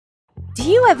Do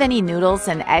you have any noodles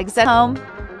and eggs at home?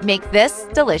 Make this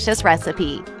delicious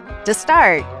recipe. To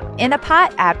start, in a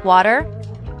pot, add water,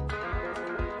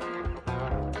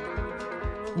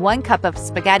 1 cup of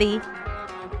spaghetti,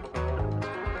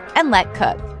 and let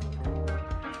cook.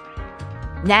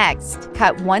 Next,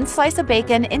 cut 1 slice of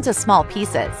bacon into small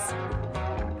pieces.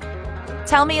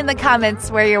 Tell me in the comments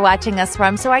where you're watching us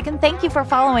from so I can thank you for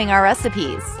following our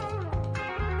recipes.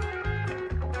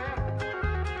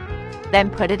 Then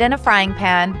put it in a frying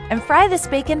pan and fry this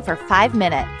bacon for 5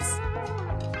 minutes.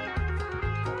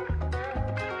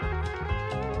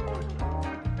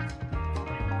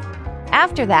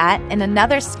 After that, in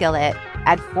another skillet,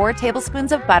 add 4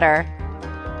 tablespoons of butter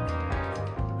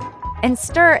and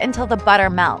stir until the butter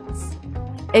melts.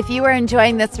 If you are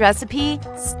enjoying this recipe,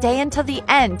 stay until the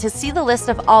end to see the list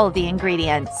of all of the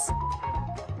ingredients.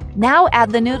 Now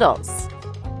add the noodles,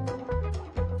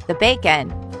 the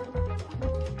bacon,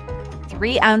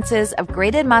 3 ounces of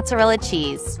grated mozzarella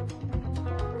cheese,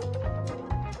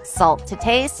 salt to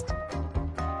taste,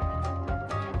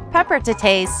 pepper to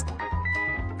taste,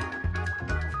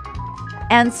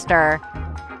 and stir.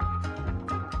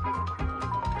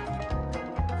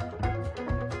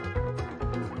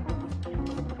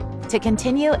 To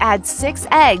continue, add 6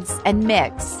 eggs and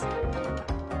mix.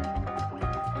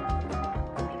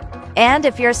 And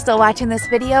if you're still watching this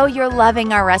video, you're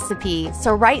loving our recipe,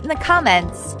 so write in the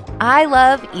comments, "I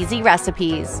love easy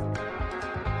recipes."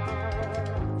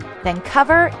 Then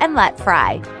cover and let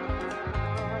fry.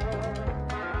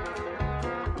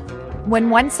 When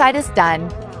one side is done,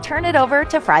 turn it over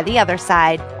to fry the other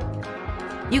side.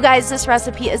 You guys, this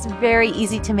recipe is very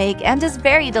easy to make and is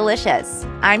very delicious.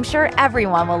 I'm sure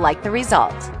everyone will like the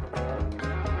result.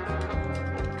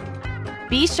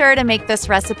 Be sure to make this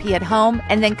recipe at home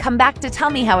and then come back to tell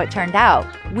me how it turned out.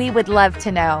 We would love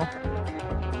to know.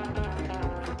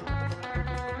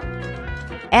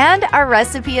 And our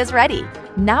recipe is ready.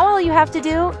 Now all you have to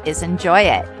do is enjoy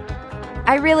it.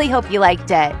 I really hope you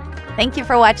liked it. Thank you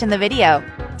for watching the video.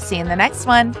 See you in the next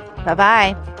one.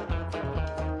 Bye-bye.